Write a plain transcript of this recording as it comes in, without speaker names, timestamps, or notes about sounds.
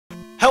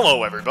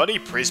Hello everybody,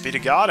 praise be to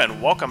God, and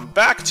welcome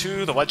back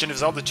to The Legend of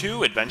Zelda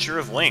II, Adventure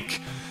of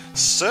Link.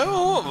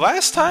 So,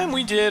 last time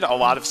we did a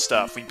lot of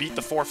stuff. We beat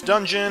the 4th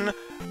dungeon,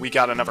 we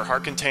got another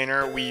heart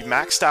container, we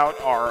maxed out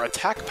our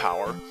attack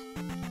power,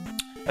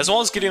 as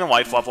well as getting a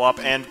life level up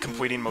and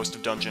completing most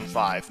of Dungeon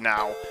 5.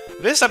 Now,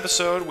 this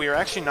episode, we are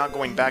actually not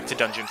going back to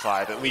Dungeon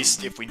 5, at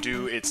least if we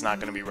do, it's not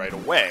going to be right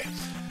away.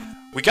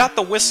 We got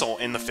the whistle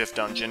in the 5th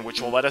dungeon,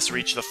 which will let us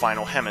reach the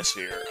final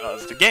hemisphere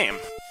of the game.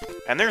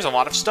 And there's a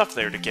lot of stuff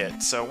there to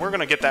get, so we're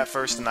gonna get that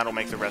first, and that'll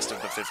make the rest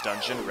of the 5th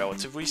dungeon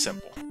relatively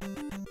simple.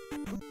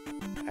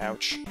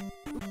 Ouch.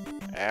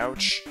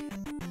 Ouch.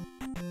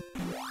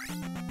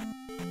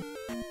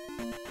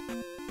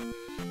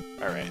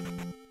 Alright.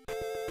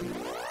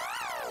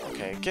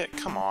 Okay,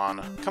 come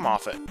on. Come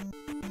off it.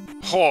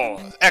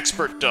 Oh,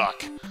 expert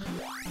duck!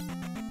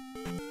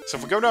 So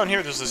if we go down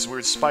here, there's this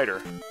weird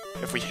spider.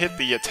 If we hit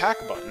the attack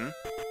button,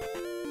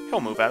 he'll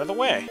move out of the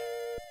way.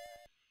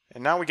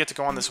 And now we get to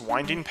go on this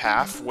winding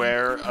path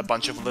where a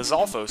bunch of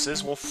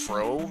Lizalfoses will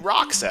throw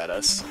rocks at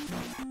us.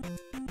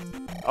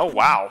 Oh,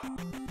 wow.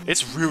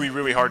 It's really,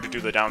 really hard to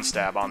do the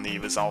downstab on the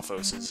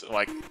Lizalfoses.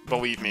 Like,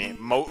 believe me,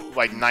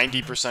 like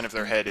 90% of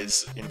their head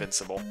is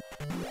invincible.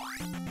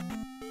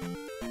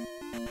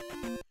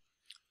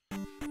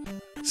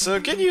 So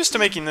get used to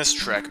making this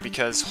trek,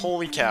 because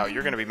holy cow,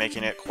 you're going to be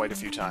making it quite a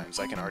few times.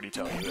 I can already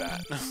tell you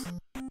that.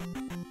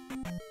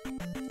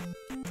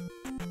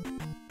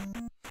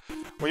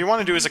 What you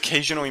want to do is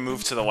occasionally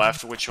move to the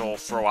left, which will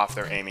throw off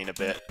their aiming a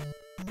bit.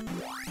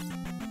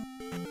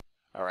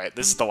 Alright,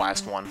 this is the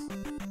last one.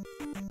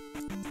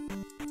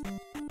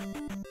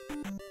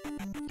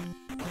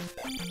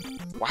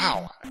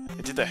 Wow,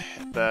 I did the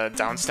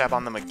downstab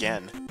on them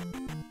again.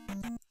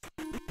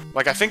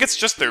 Like, I think it's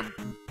just their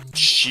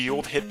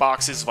shield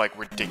hitbox is, like,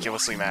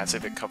 ridiculously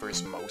massive. It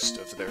covers most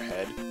of their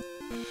head.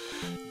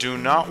 Do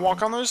not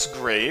walk on those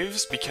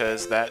graves,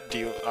 because that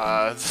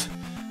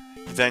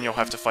then you'll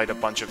have to fight a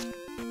bunch of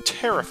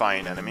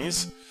terrifying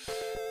enemies.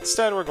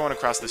 Instead, we're going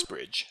across this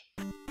bridge.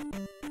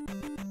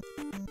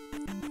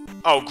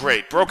 Oh,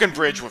 great. Broken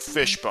bridge with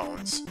fish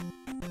bones.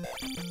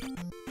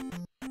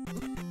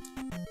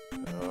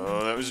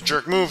 Oh, that was a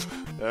jerk move.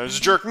 That was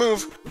a jerk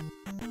move.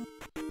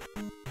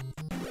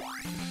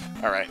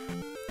 Alright.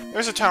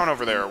 There's a town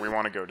over there. We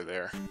want to go to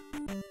there.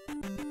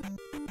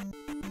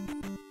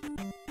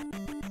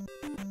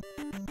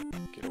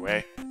 Get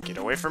away. Get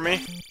away from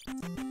me.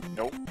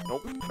 Nope.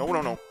 Nope. No,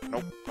 no, no.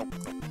 Nope. Nope.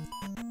 Nope.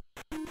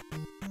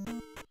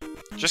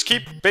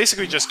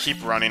 Basically just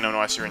keep running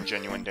unless you're in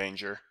genuine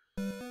danger.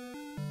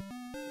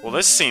 Well,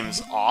 this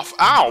seems off.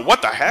 Ow!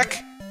 What the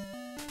heck?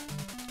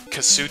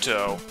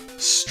 Kasuto.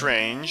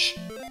 Strange.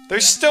 They're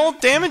still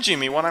damaging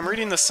me when I'm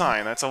reading the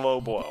sign. That's a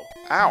low blow.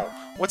 Ow!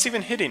 What's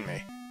even hitting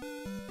me?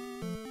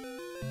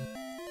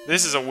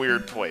 This is a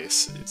weird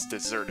place. It's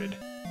deserted.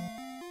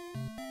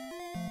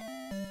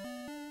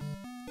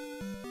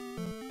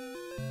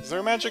 Is there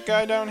a magic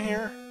guy down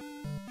here?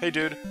 Hey,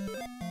 dude.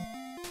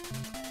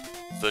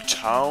 The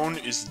town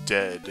is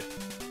dead.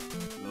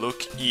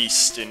 Look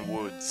east in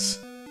woods.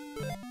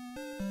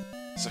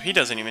 So he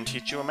doesn't even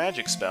teach you a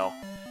magic spell.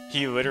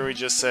 He literally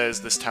just says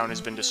this town has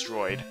been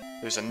destroyed.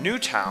 There's a new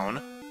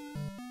town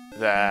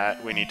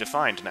that we need to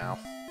find now.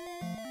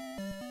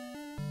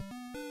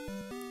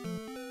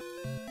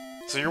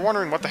 So you're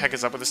wondering what the heck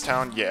is up with this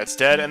town? Yeah, it's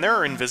dead, and there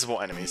are invisible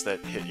enemies that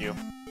hit you.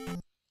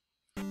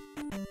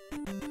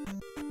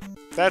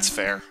 That's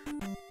fair.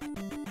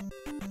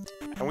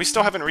 And we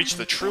still haven't reached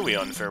the truly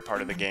unfair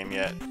part of the game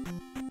yet.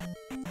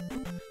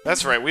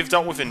 That's right, we've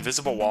dealt with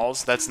invisible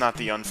walls. That's not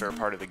the unfair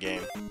part of the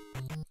game.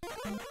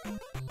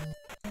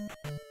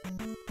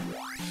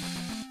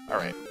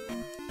 Alright.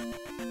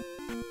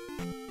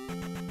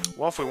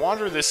 Well, if we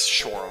wander this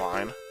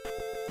shoreline,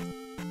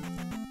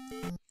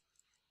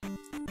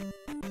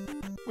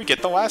 we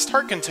get the last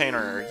heart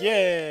container!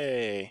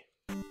 Yay!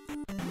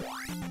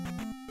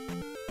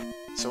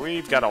 So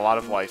we've got a lot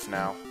of life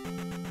now.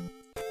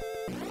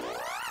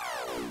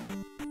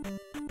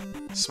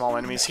 Small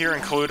enemies here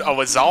include a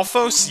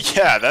Lizalfos?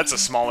 Yeah, that's a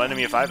small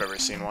enemy if I've ever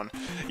seen one.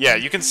 Yeah,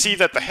 you can see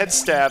that the head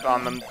stab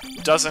on them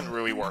doesn't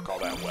really work all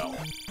that well.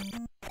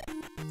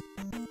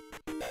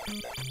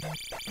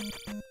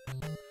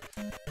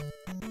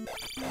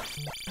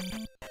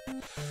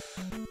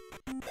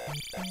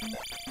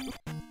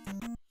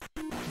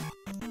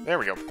 There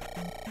we go.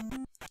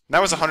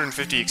 That was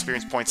 150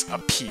 experience points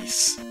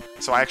apiece.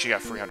 So I actually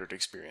got 300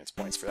 experience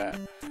points for that.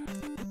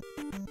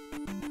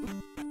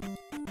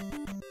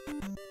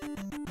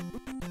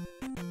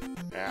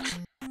 Yeah.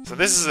 So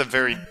this is a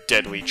very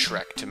deadly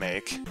trek to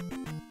make.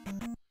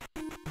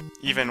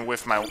 Even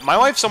with my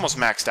life's almost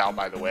maxed out,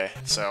 by the way,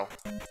 so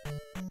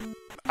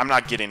I'm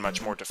not getting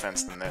much more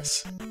defense than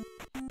this.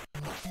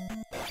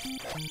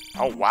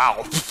 Oh,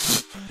 wow.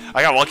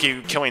 I got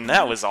lucky killing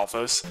that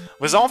Lizalfos.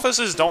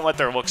 Lizalfoses don't let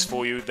their looks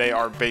fool you. They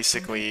are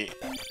basically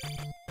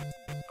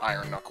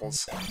iron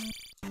knuckles.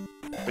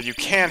 But you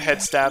can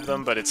head stab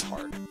them, but it's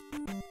hard.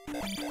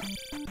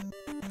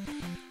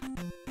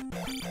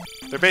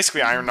 They're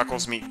basically Iron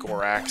Knuckles meet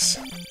Gorax.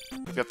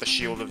 We've got the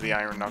shield of the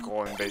Iron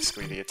Knuckle and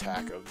basically the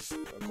attack of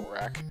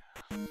Gorak.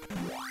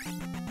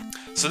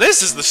 So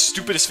this is the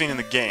stupidest thing in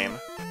the game.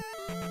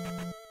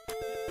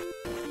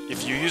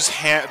 If you use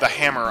the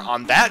hammer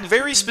on that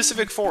very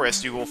specific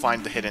forest, you will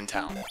find the hidden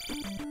town.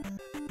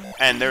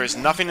 And there is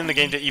nothing in the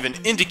game to even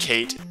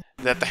indicate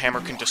that the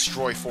hammer can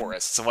destroy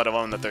forests, let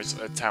alone that there's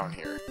a town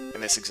here,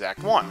 in this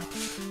exact one.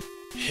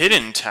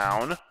 Hidden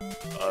Town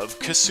of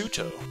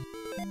Kasuto.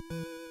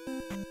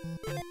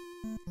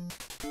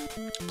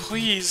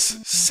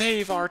 Please,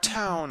 save our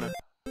town.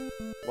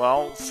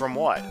 Well, from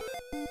what?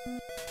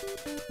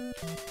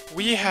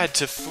 We had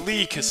to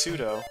flee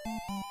Kasuto.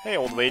 Hey,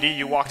 old lady,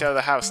 you walked out of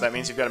the house. That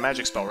means you've got a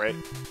magic spell, right?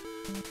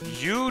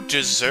 You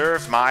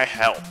deserve my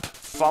help.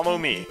 Follow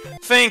me.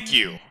 Thank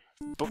you.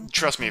 But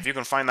trust me, if you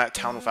can find that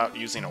town without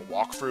using a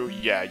walkthrough,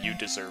 yeah, you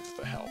deserve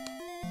the help.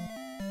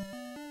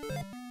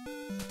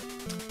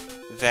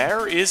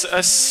 There is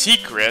a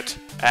secret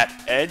at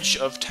Edge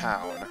of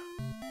Town.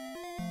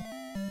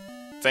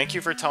 Thank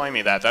you for telling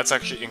me that. That's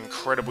actually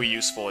incredibly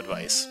useful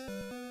advice.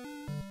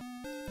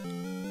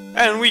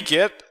 And we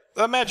get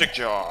the magic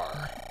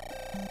jar.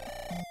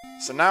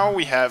 So now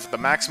we have the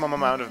maximum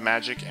amount of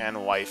magic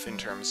and life in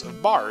terms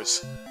of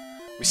bars.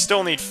 We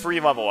still need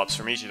 3 level-ups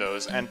from each of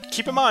those, and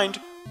keep in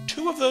mind,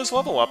 2 of those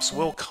level-ups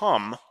will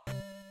come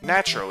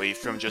naturally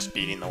from just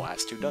beating the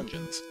last 2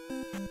 dungeons.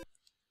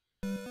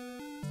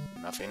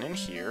 Nothing in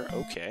here,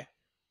 okay.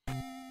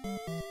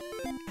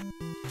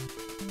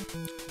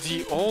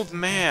 The old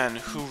man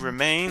who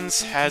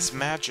remains has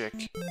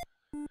magic.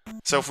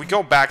 So if we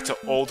go back to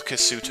old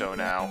Kasuto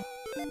now,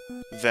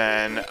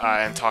 then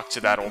and talk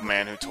to that old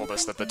man who told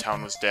us that the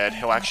town was dead,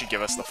 he'll actually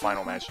give us the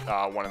final magic,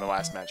 one of the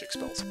last magic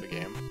spells of the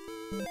game.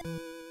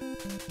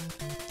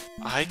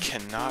 I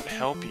cannot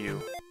help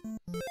you.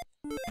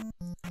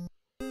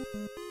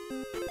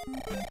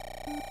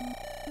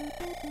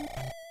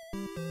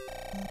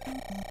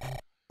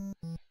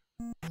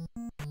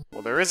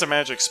 Well, there is a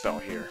magic spell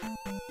here.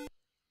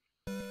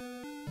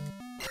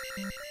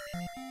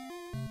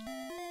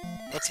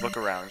 Let's look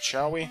around,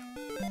 shall we?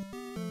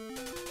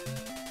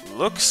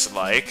 Looks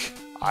like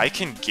I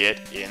can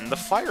get in the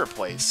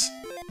fireplace.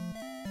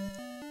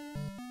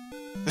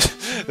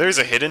 There's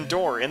a hidden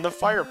door in the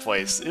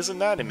fireplace. Isn't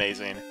that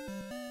amazing?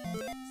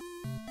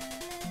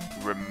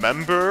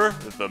 Remember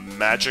the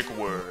magic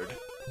word.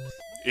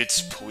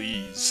 It's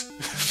please.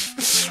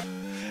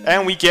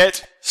 And we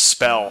get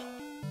spell.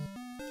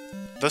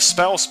 The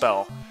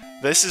spell.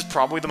 This is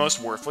probably the most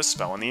worthless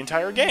spell in the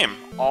entire game.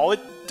 All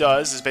it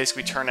does is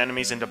basically turn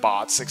enemies into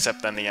bots,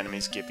 except then the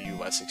enemies give you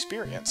less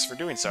experience for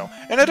doing so.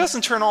 And it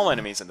doesn't turn all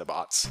enemies into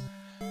bots.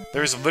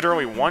 There's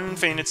literally one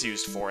thing it's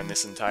used for in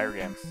this entire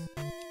game.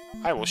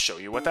 I will show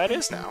you what that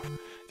is now.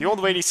 The old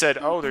lady said,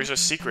 oh, there's a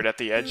secret at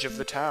the edge of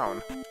the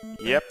town.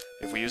 Yep,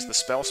 if we use the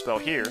spell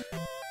here,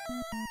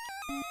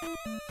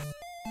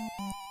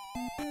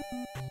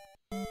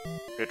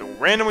 it'll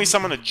randomly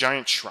summon a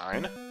giant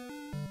shrine.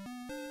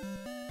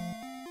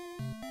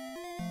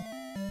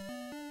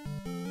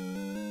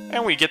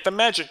 And we get the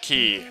magic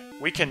key!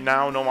 We can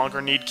now no longer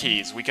need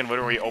keys. We can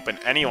literally open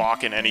any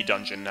lock in any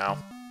dungeon now.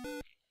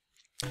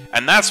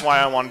 And that's why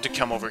I wanted to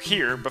come over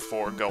here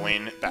before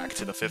going back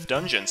to the 5th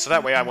dungeon, so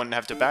that way I wouldn't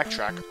have to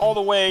backtrack all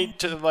the way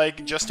to,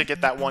 like, just to get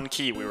that one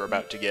key we were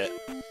about to get.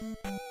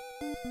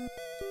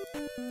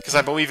 Because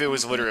I believe it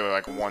was literally,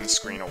 like, 1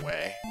 screen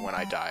away when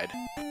I died.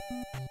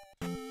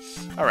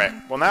 Alright,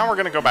 well now we're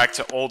gonna go back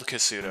to Old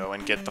Kasuto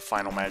and get the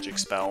final magic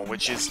spell,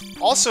 which is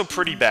also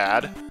pretty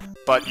bad,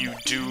 but you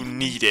do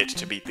need it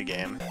to beat the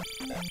game.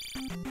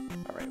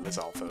 Alright,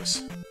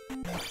 Lizalfos.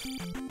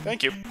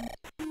 Thank you.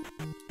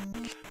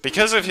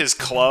 Because of his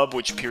club,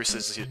 which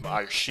pierces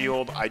our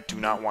shield, I do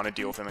not want to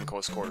deal with him in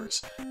close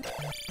quarters.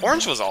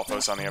 Orange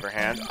Lizalfos, on the other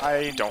hand,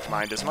 I don't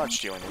mind as much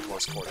dealing in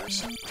close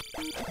quarters.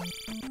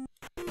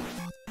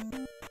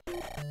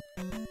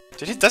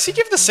 Does he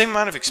give the same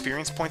amount of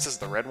experience points as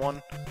the red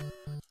one?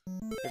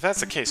 If that's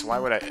the case, why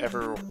would I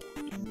ever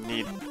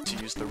need to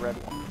use the red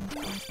one?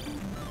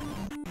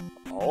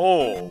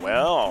 Oh,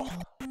 well.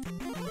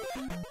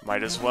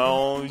 Might as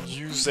well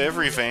use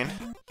everything.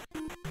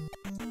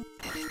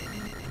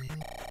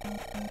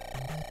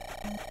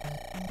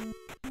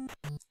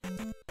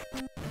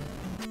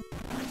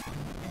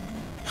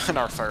 And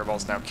our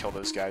fireballs now kill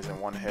those guys in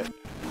 1 hit.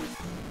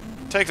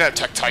 Take that,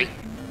 Tektite!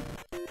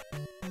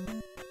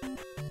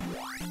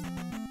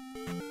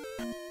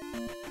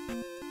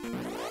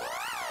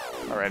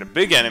 Alright, a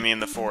big enemy in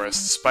the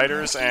forest.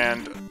 Spiders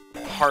and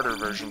harder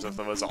versions of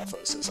the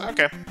Lizalfoses.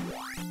 Okay.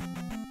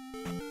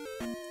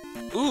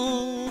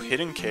 Ooh,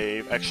 hidden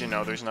cave. Actually,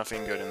 no, there's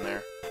nothing good in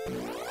there.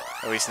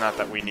 At least not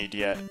that we need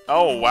yet.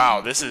 Oh, wow,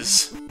 this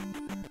is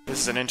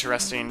an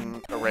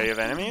interesting array of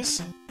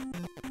enemies.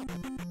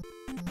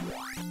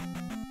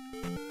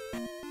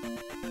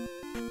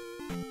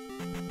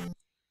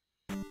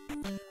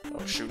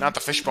 Oh, shoot, not the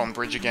fishbone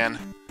bridge again.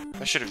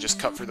 I should have just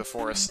cut through the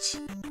forests.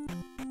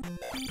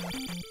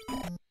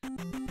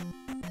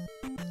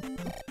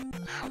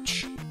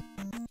 Ouch.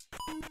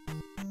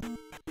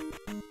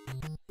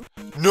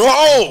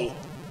 No!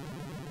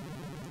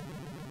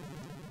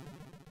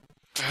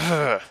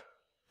 Ugh.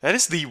 That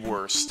is the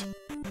worst.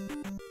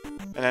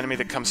 An enemy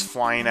that comes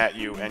flying at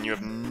you, and you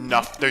have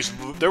nothing.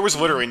 There was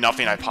literally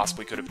nothing I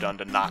possibly could have done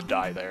to not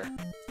die there.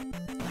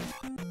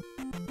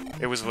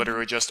 It was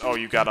literally just, oh,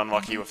 you got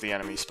unlucky with the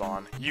enemy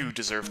spawn. You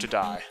deserve to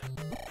die.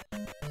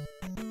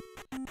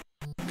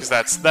 Because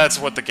that's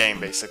what the game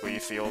basically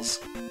feels.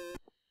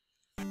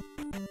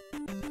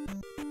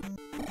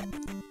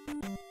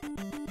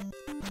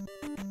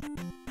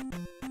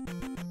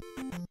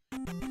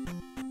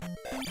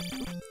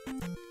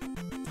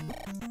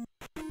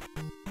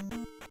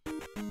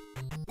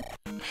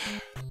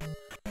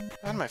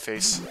 Out of my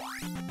face.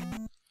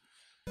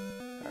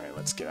 Alright,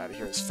 let's get out of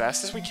here as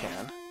fast as we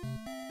can.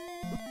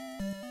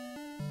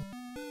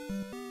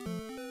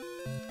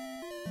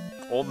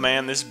 Old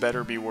man, this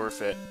better be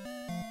worth it.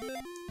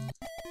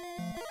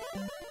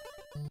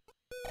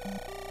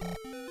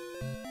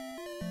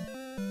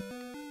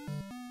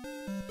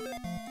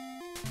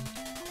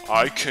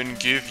 I can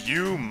give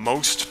you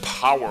most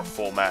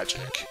powerful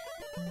magic.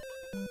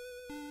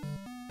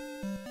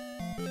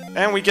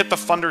 And we get the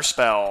Thunder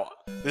Spell.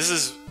 This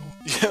is...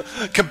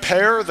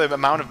 compare the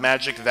amount of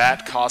magic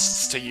that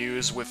costs to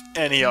use with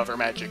any other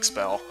magic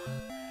spell.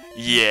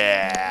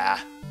 Yeah.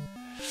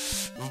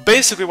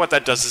 Basically what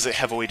that does is it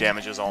heavily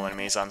damages all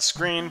enemies on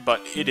screen,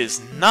 but it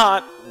is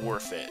not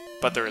worth it.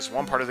 But there is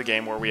one part of the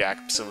game where we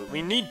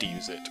absolutely need to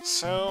use it,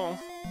 so...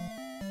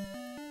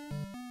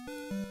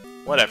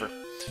 whatever.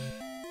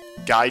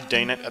 Guy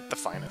Danet at the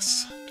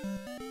finest.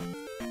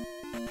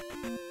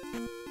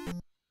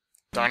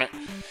 Darn it.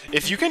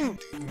 If you can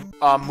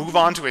move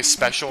on to a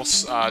special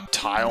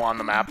tile on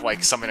the map,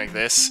 like something like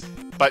this,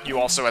 but you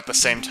also, at the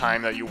same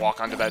time that you walk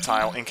onto that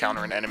tile,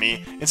 encounter an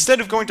enemy,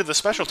 instead of going to the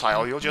special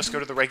tile, you'll just go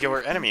to the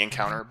regular enemy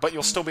encounter, but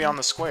you'll still be on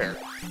the square.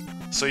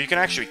 So you can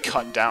actually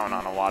cut down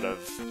on a lot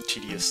of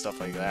tedious stuff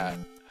like that.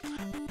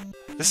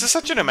 This is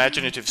such an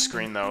imaginative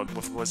screen, though,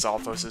 with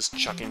Lizalfos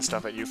chucking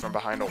stuff at you from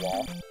behind a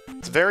wall.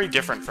 It's very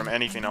different from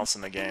anything else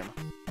in the game.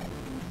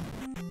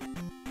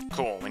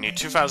 Cool, we need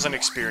 2,000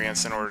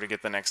 experience in order to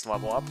get the next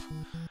level up.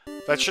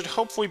 That should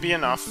hopefully be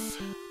enough.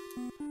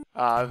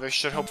 There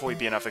should hopefully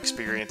be enough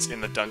experience in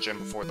the dungeon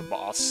before the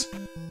boss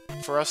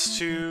for us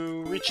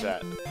to reach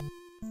that.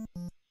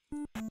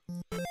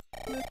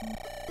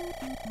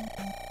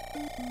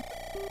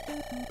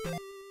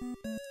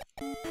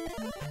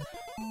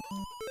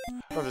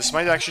 Oh, this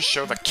might actually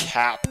show the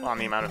cap on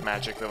the amount of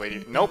magic the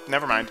lady... Nope,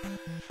 never mind.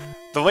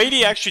 The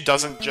lady actually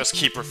doesn't just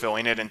keep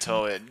refilling it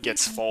until it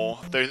gets full.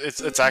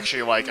 It's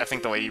actually like, I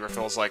think the lady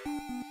refills like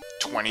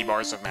 20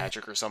 bars of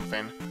magic or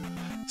something.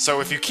 So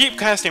if you keep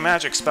casting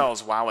magic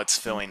spells while it's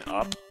filling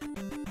up,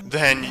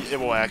 then it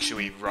will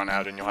actually run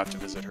out and you'll have to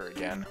visit her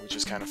again, which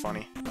is kind of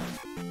funny.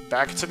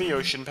 Back to the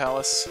Ocean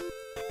Palace.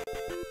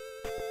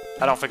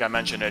 I don't think I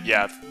mentioned it,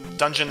 yeah.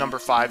 Dungeon number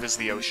 5 is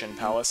the Ocean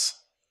Palace.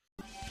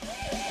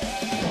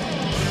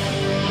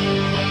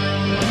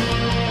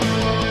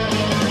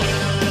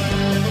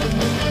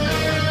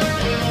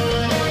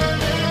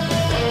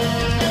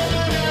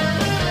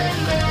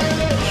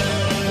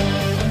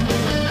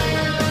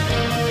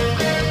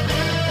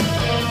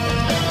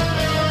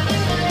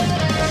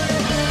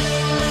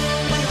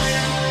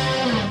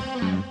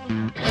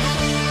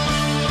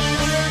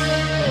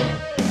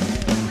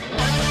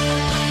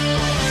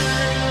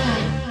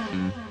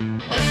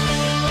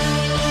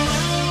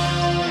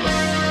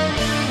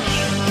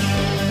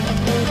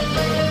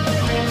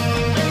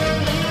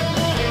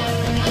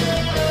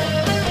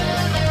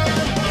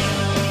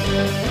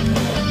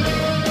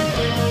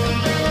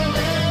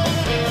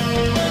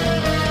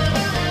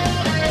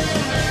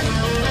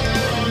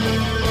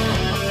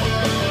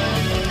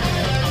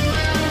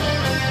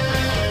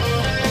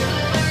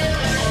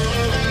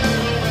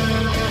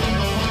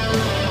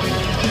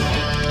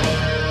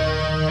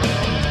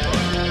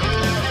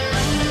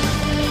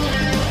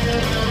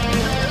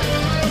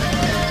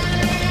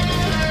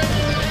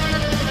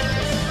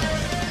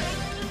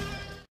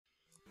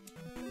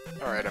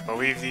 Alright, I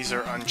believe these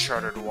are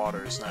uncharted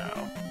waters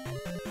now.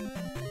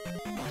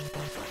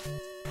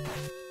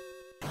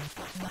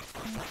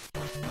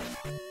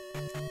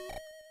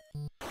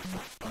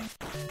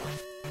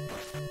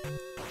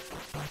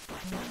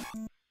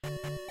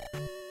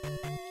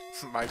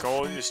 My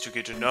goal is to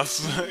get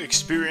enough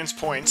experience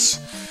points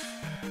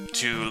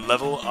to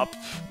level up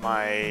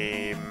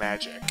my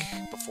magic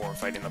before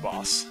fighting the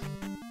boss.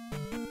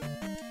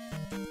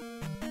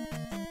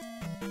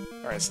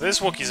 Alright, so this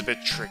Wookiee's a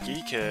bit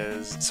tricky,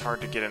 because it's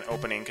hard to get an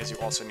opening, because you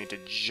also need to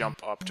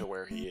jump up to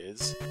where he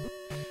is.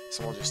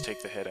 So we'll just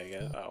take the hit, I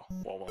guess. Oh,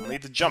 well, we'll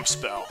need the jump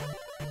spell.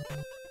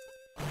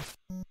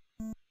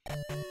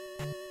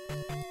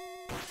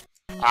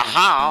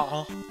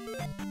 Aha!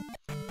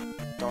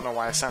 Don't know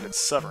why I sounded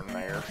southern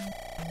there.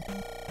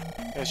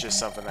 It's just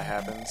something that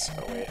happens.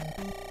 Oh, wait.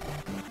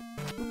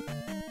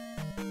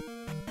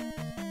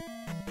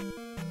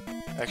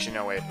 Actually,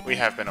 no, wait. We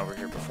have been over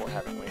here before,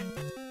 haven't we?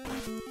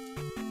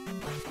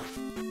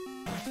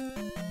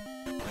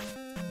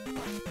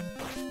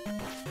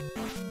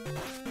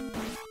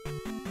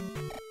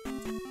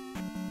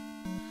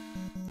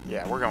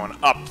 Yeah, we're going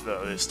up,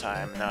 though, this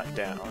time, not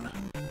down.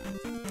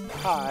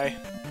 Hi.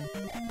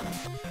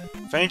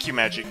 Thank you,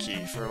 Magic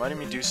Key, for letting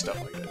me do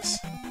stuff like this.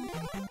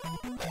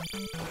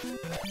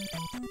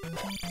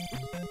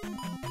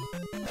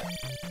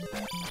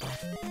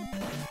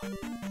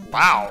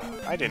 Wow!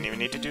 I didn't even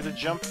need to do the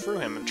jump through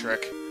him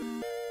trick.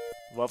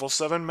 Level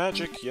 7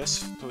 magic,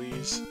 yes,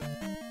 please.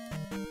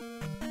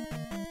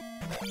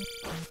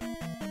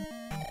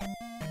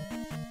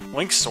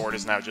 Link's sword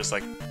is now just,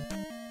 like,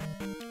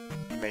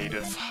 made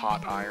of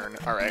hot iron.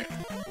 Alright,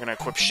 I'm gonna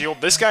equip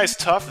shield. This guy's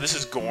tough. This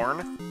is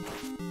Gorn.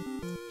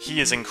 He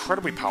is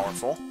incredibly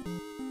powerful.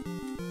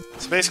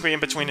 So basically, in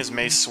between his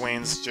mace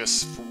swings,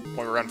 just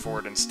run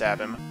forward and stab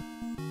him.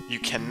 You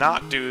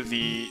cannot do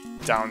the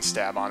down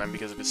stab on him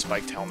because of his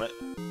spiked helmet.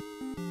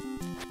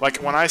 Like,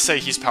 when I say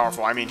he's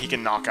powerful, I mean he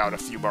can knock out a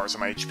few bars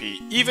of my HP,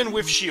 even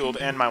with shield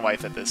and my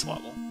life at this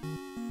level.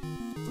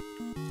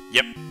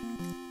 Yep.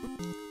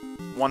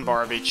 1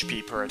 bar of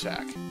HP per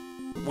attack.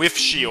 With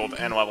shield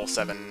and level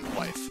 7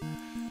 life.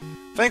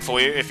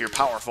 Thankfully, if you're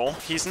powerful,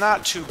 he's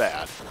not too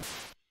bad.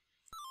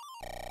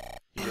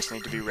 You just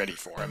need to be ready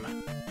for him.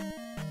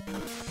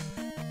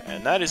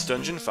 And that is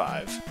Dungeon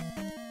 5.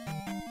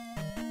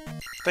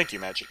 Thank you,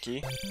 Magic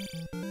Key.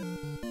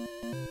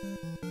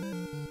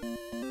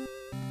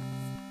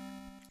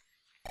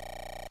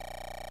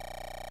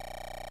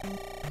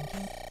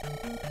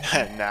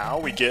 And now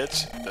we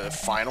get the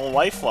final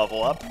life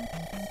level up.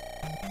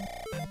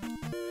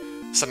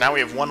 So now we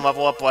have 1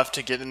 level up left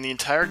to get in the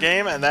entire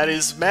game, and that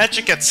is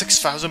magic at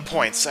 6,000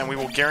 points, and we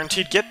will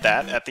guaranteed get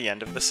that at the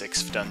end of the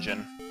 6th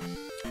dungeon.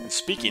 And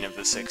speaking of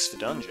the 6th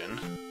dungeon,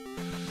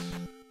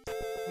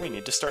 we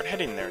need to start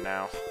heading there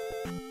now.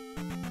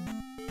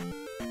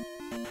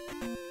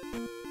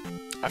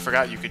 I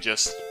forgot you could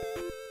just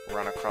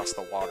run across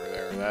the water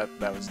there.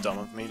 That was dumb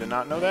of me to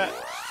not know that.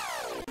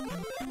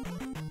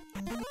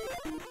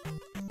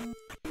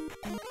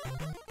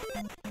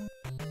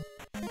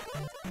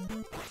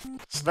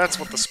 So that's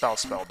what the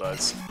spell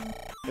does.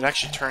 It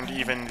actually turned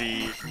even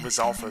the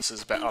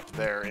Lizalfos up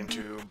there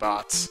into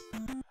bots.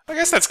 I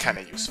guess that's kind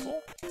of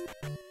useful.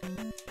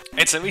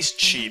 It's at least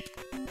cheap.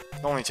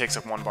 It only takes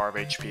up 1 bar of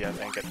HP, I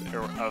think,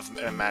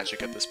 of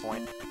magic at this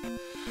point.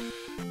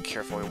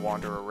 Carefully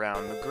wander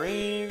around the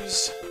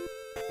graves.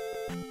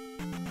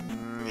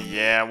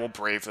 Yeah, we'll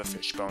brave the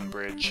Fishbone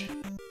Bridge.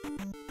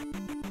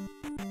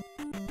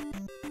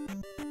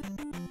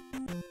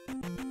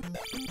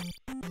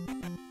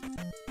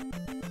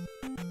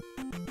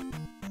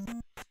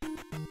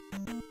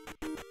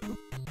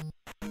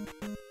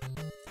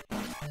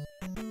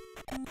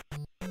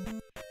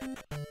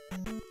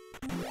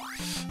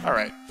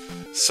 Alright,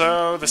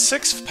 so the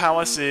 6th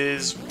palace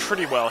is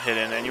pretty well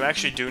hidden, and you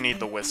actually do need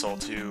the whistle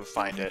to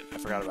find it. I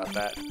forgot about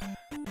that.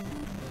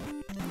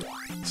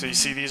 So you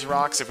see these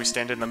rocks? If we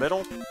stand in the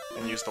middle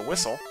and use the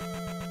whistle,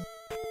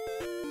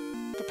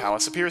 the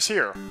palace appears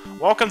here.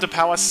 Welcome to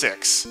Palace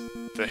 6,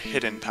 the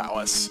hidden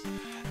palace.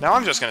 Now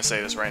I'm just going to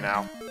say this right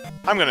now.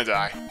 I'm going to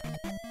die.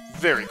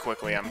 Very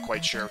quickly, I'm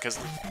quite sure, because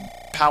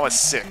Palace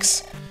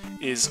 6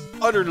 is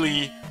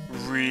utterly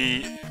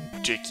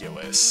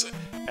ridiculous.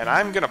 And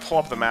I'm going to pull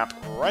up the map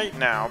right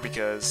now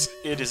because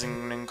it is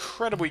an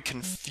incredibly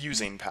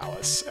confusing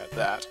palace at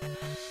that.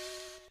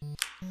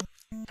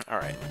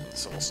 Alright,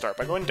 so we'll start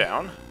by going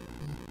down.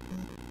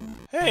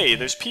 Hey,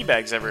 there's pea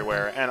bags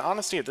everywhere, and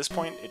honestly at this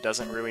point it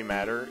doesn't really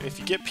matter if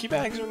you get pea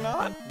bags or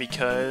not,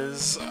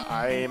 because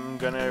I'm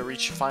going to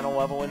reach a final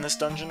level in this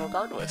dungeon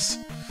regardless.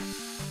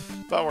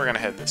 But we're going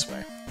to head this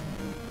way.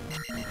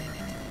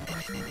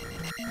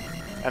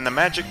 And the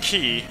magic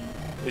key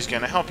is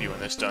going to help you in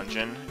this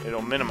dungeon.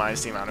 It'll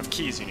minimize the amount of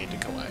keys you need to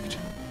collect.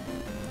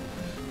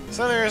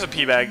 So there's a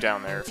pea bag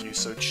down there if you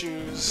so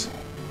choose.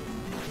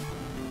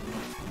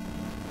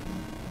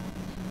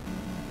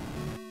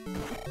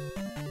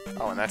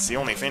 Oh, and that's the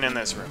only thing in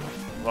this room.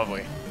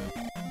 Lovely.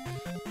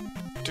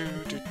 Do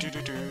do do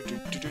do do do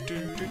do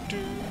do do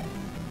do.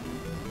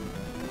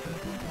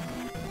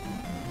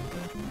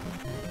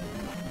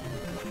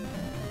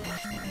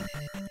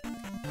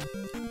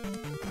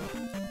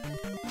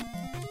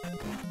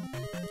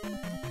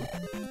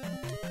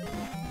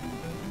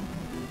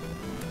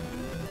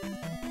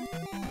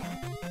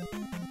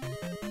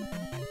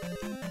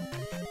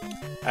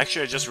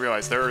 Actually, I just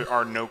realized there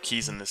are no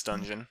keys in this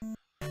dungeon.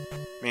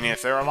 Meaning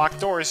if there are locked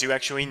doors, you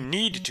actually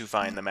need to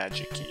find the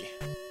magic key.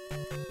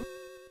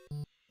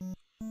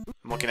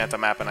 I'm looking at the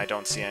map and I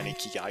don't see any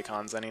key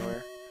icons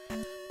anywhere.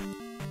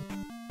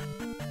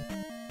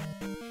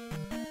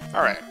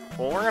 Alright,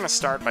 well we're going to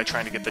start by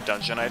trying to get the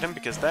dungeon item,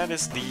 because that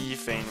is the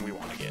thing we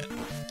want to get.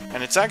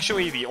 And it's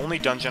actually the only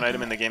dungeon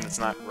item in the game that's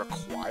not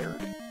required.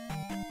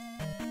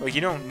 Like,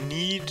 you don't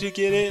need to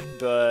get it,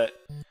 but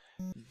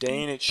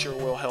dang, it sure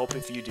will help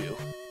if you do.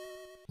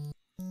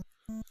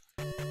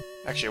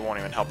 Actually, it won't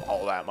even help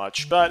all that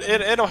much, but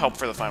it'll help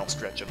for the final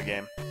stretch of the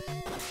game.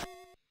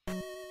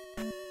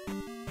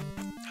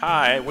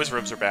 Hi,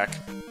 Wizrobes are back.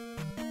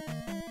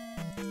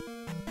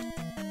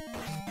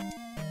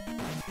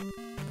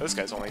 Those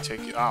guys only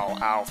take... Oh,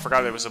 ow,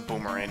 forgot there was a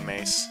boomerang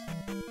mace.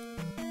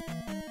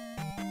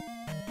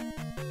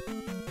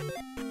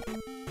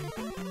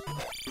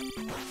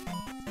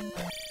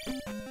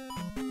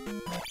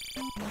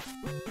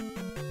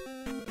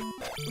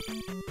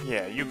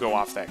 Yeah, you go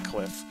off that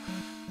cliff.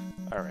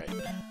 Alright.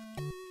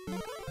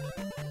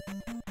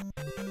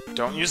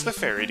 Don't use the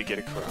ferry to get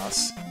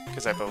across,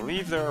 because I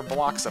believe there are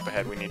blocks up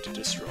ahead we need to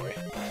destroy.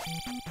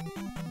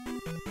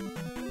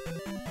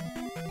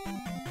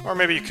 Or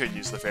maybe you could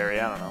use the ferry,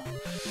 I don't know.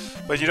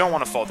 But you don't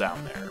want to fall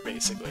down there,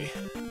 basically.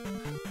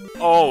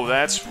 Oh,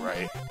 that's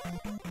right.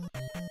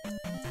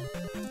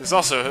 There's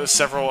also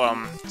several,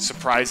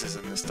 surprises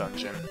in this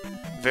dungeon.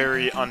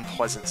 Very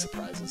unpleasant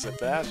surprises at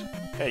that.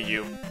 Hey,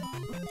 you.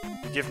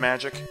 You give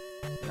magic?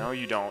 No,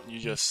 you don't. You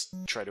just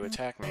try to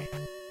attack me.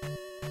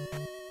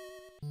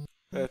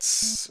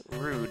 That's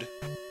rude.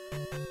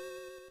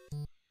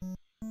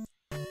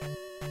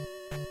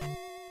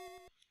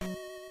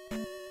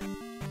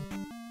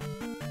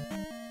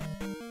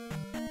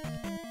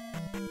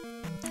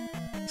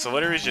 So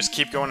literally just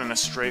keep going in a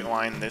straight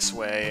line this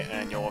way,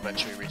 and you'll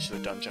eventually reach the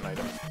dungeon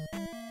item.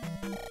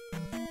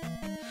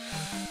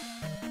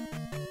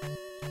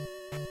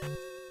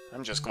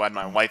 I'm just glad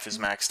my life is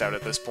maxed out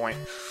at this point.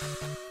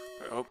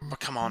 Oh,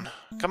 but come on.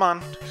 Come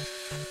on.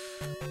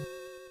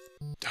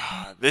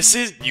 This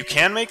is... You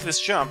can make this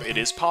jump. It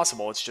is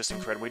possible. It's just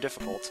incredibly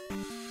difficult.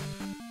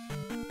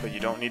 But you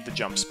don't need the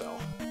jump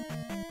spell.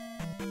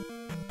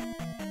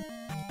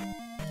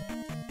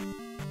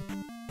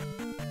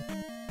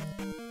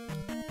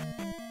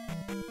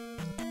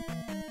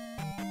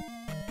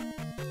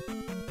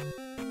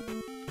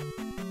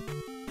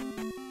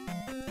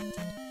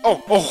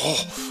 Oh, oh,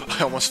 oh!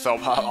 I almost fell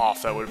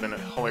off. That would have been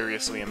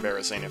hilariously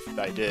embarrassing if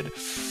I did.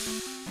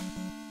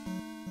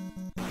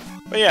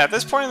 But yeah, at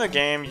this point in the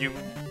game,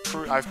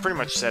 I've pretty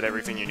much said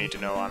everything you need to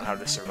know on how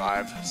to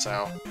survive,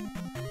 so...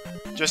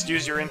 Just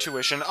use your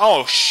intuition.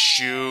 Oh,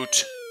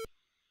 shoot!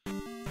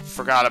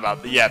 Forgot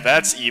about yeah,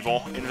 that's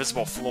evil.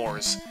 Invisible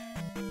floors.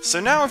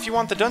 So now if you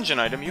want the dungeon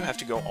item, you have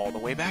to go all the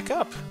way back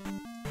up.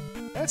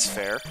 That's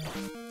fair.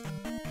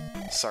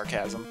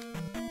 Sarcasm.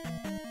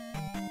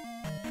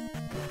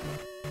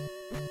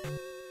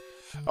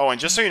 Oh, and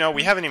just so you know,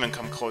 we haven't even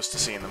come close to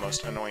seeing the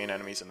most annoying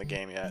enemies in the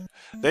game yet.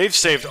 They've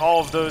saved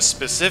all of those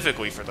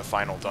specifically for the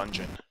final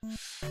dungeon.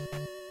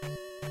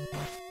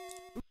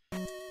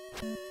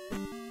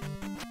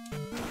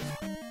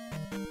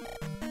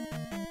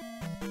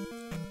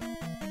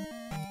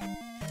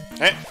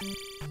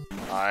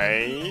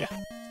 Hey!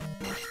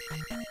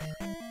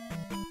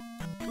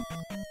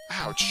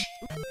 Ouch.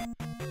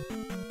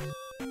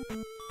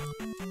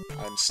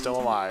 I'm still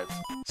alive.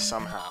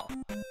 Somehow.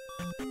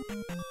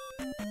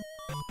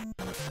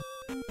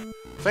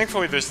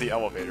 Thankfully, there's the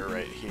elevator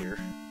right here.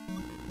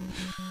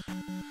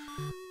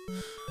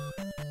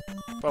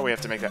 But we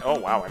have to make that... Oh,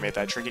 wow, I made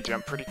that tricky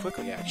jump pretty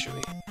quickly,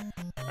 actually.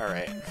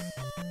 Alright.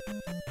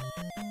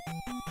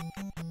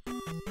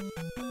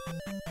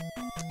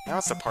 Now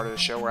it's the part of the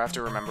show where I have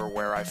to remember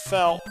where I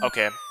fell.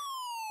 Okay.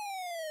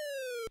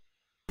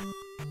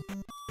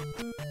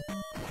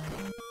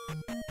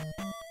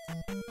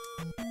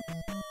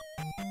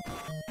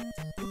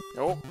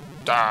 Oh,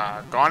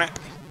 doggone it.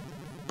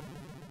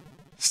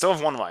 Still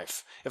have one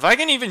life. If I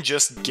can even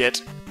just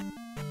get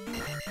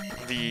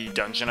the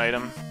dungeon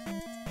item,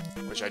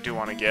 which I do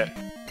want to get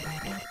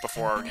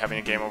before having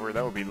a game over,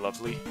 that would be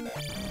lovely.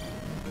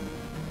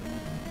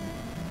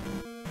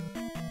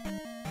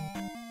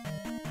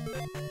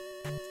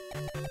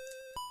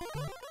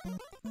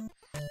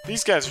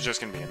 These guys are just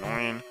going to be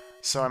annoying,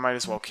 so I might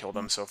as well kill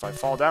them, so if I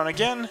fall down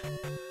again,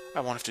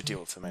 I won't have to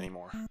deal with them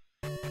anymore.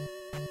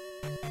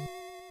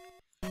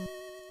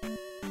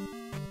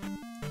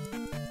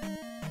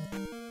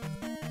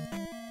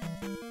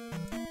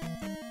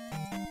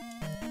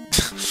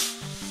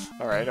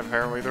 Alright,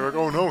 apparently they're like,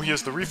 oh no, he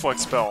has the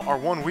reflex spell, our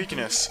one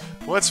weakness.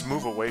 Let's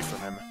move away from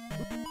him.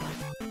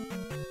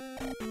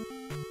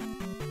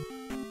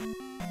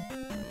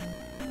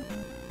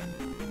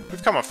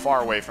 We've come a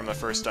far way from the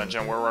first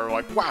dungeon where we're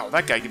like, wow,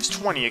 that guy gives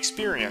 20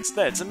 experience,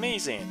 that's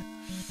amazing.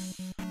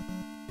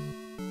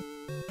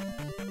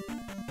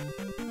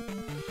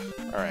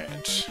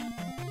 Alright.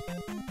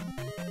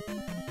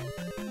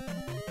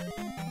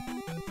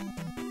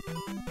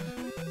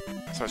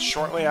 So it's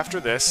shortly after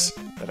this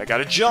that I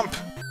gotta jump!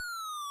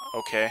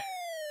 Okay.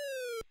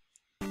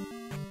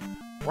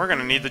 We're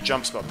gonna need the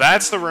jump spell.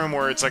 That's the room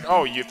where it's like,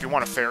 oh, if you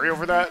want a ferry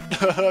over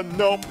that?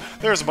 Nope.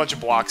 There's a bunch of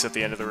blocks at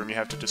the end of the room you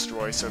have to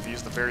destroy, so if you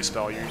use the ferry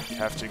spell, you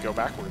have to go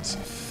backwards.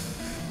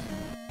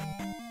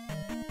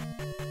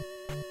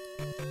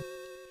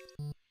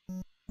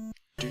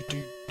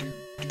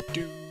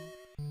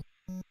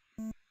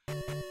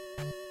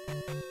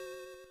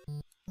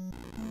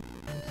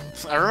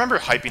 I remember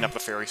hyping up the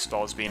fairy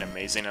spell as being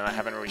amazing, and I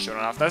haven't really shown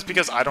it off. That's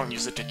because I don't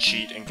use it to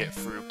cheat and get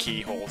through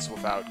keyholes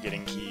without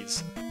getting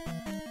keys.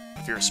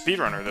 If you're a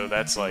speedrunner, though,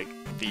 that's, like,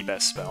 the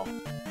best spell.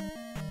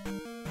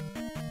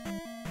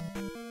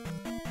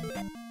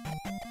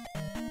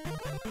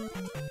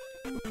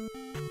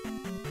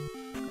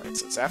 Alright,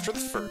 so it's after the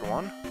third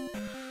one.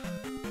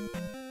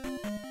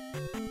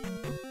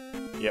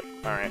 Yep,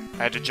 alright. I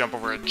had to jump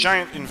over a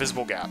giant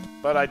invisible gap,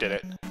 but I did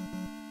it.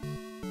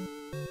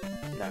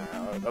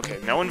 Okay,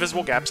 no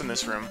invisible gaps in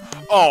this room.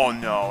 Oh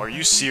no, are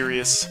you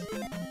serious?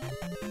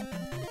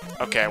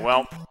 Okay,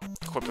 well,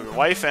 equip your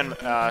life and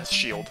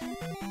shield.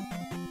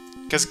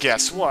 Because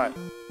guess what?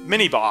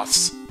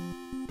 Mini-boss.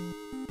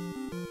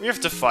 We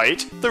have to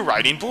fight the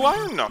Riding Blue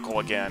Iron Knuckle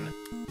again.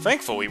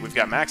 Thankfully, we've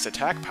got max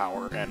attack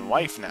power and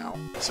life now,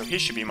 so he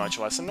should be much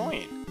less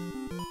annoying.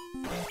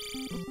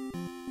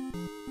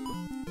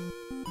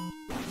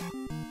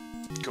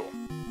 Cool.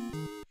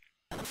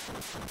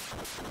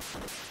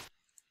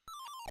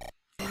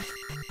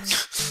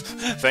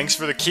 Thanks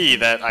for the key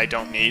that I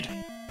don't need.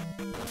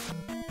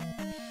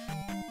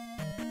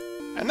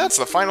 And that's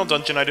the final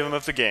dungeon item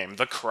of the game,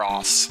 the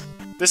Cross.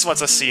 This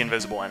lets us see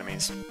invisible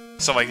enemies.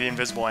 So like the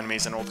invisible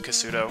enemies in Old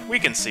Kasuto, we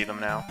can see them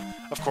now.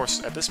 Of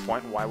course, at this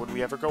point, why would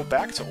we ever go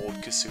back to Old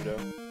Kasuto?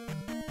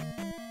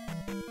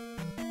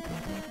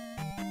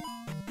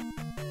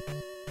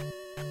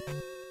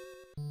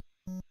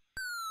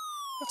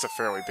 That's a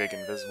fairly big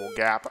invisible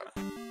gap.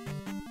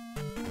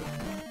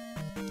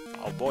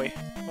 Oh boy.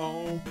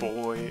 Oh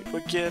boy,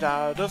 but get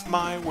out of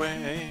my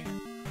way.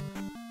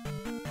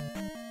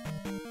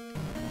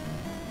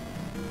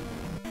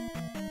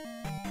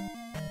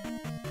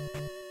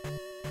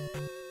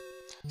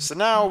 So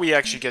now we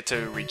actually get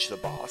to reach the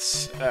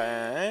boss,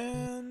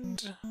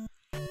 and...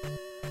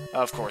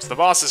 Of course, the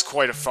boss is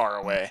quite a far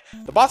away.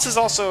 The boss is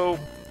also,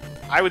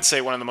 I would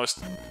say, one of the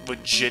most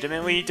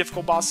legitimately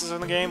difficult bosses in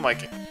the game.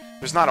 Like,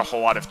 there's not a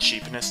whole lot of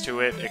cheapness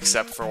to it,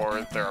 except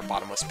for there are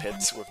bottomless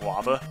pits with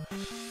lava.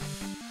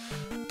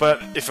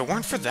 But if it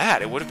weren't for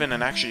that, it would have been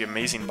an actually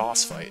amazing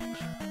boss fight.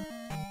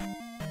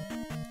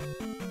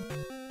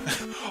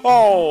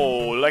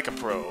 Oh, like a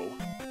pro.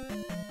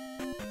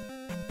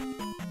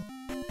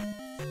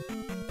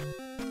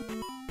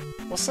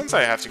 Well, since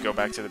I have to go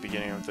back to the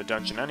beginning of the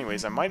dungeon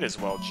anyways, I might as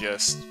well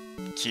just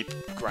keep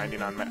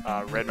grinding on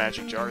red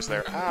magic jars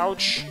there.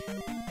 Ouch!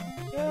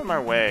 Get out of my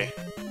way.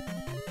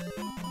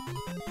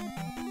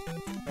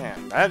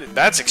 Man,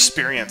 that's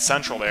experience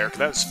central there, because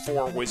that's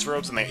 4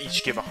 Wizrobes and they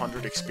each give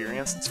 100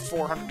 experience. It's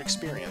 400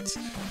 experience.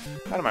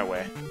 Out of my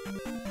way.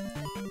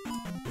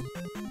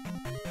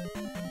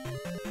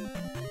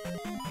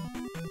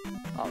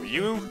 Oh,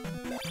 you?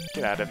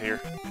 Get out of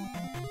here.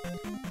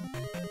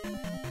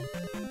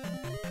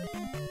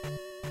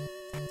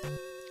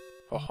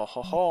 Ho ho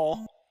ho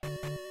ho.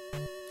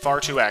 Far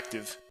too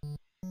active.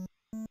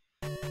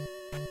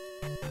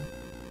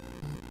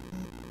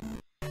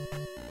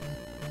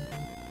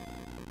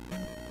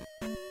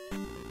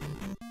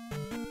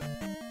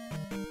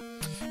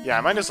 Yeah,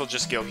 I might as well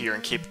just go here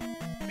and keep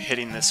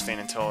hitting this thing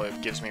until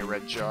it gives me a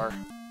red jar.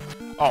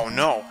 Oh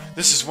no!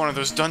 This is one of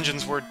those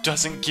dungeons where it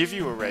doesn't give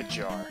you a red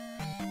jar.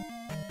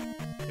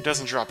 It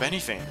doesn't drop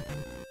anything.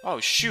 Oh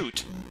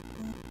shoot!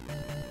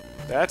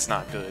 That's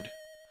not good.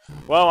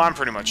 Well, I'm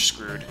pretty much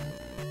screwed.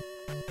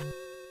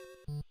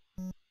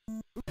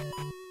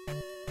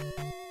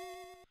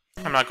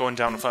 I'm not going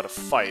down without a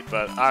fight,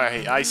 but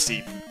I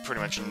see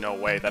pretty much no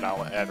way that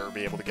I'll ever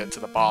be able to get to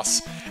the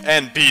boss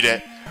and beat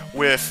it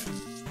with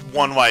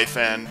 1 life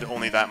and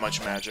only that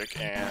much magic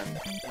and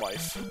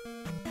life.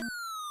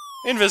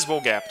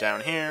 Invisible gap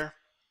down here.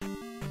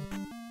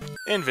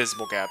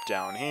 Invisible gap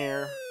down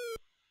here.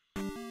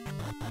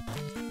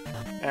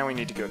 And we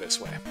need to go this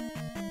way.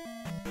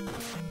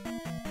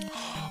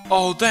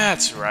 Oh,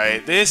 that's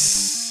right.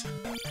 This...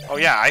 Oh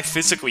yeah, I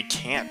physically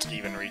can't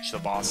even reach the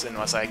boss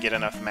unless I get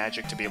enough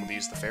magic to be able to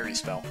use the fairy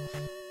spell.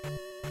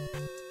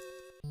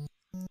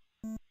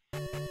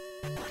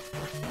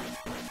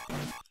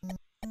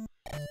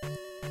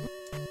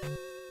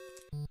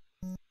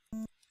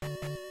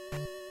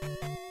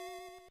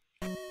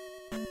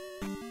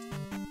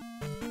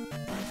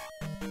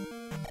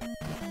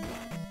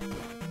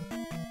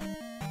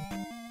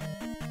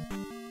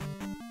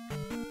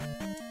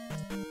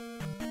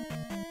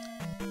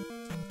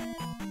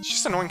 It's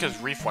just annoying because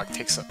Reflect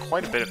takes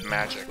quite a bit of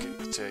magic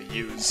to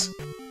use.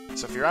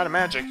 So if you're out of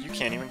magic, you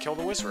can't even kill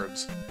the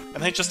Wizrobes.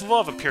 And they just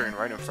love appearing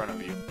right in front of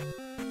you.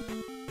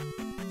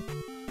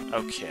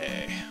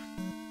 Okay.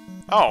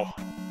 Oh!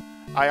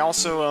 I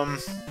also,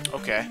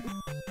 okay.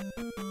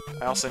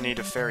 I also need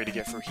a fairy to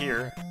get through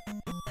here.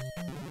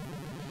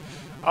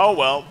 Oh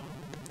well.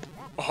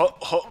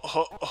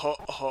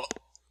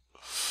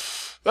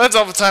 That's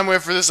all the time we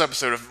have for this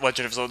episode of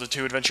Legend of Zelda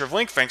II Adventure of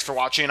Link. Thanks for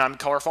watching. I'm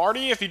Colorful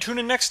Arty. If you tune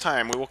in next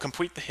time, we will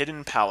complete the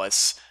Hidden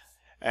Palace.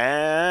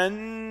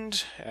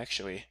 And...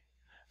 actually,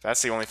 if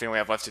that's the only thing we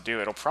have left to do,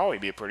 it'll probably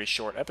be a pretty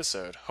short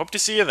episode. Hope to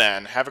see you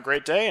then. Have a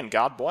great day, and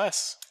God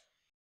bless.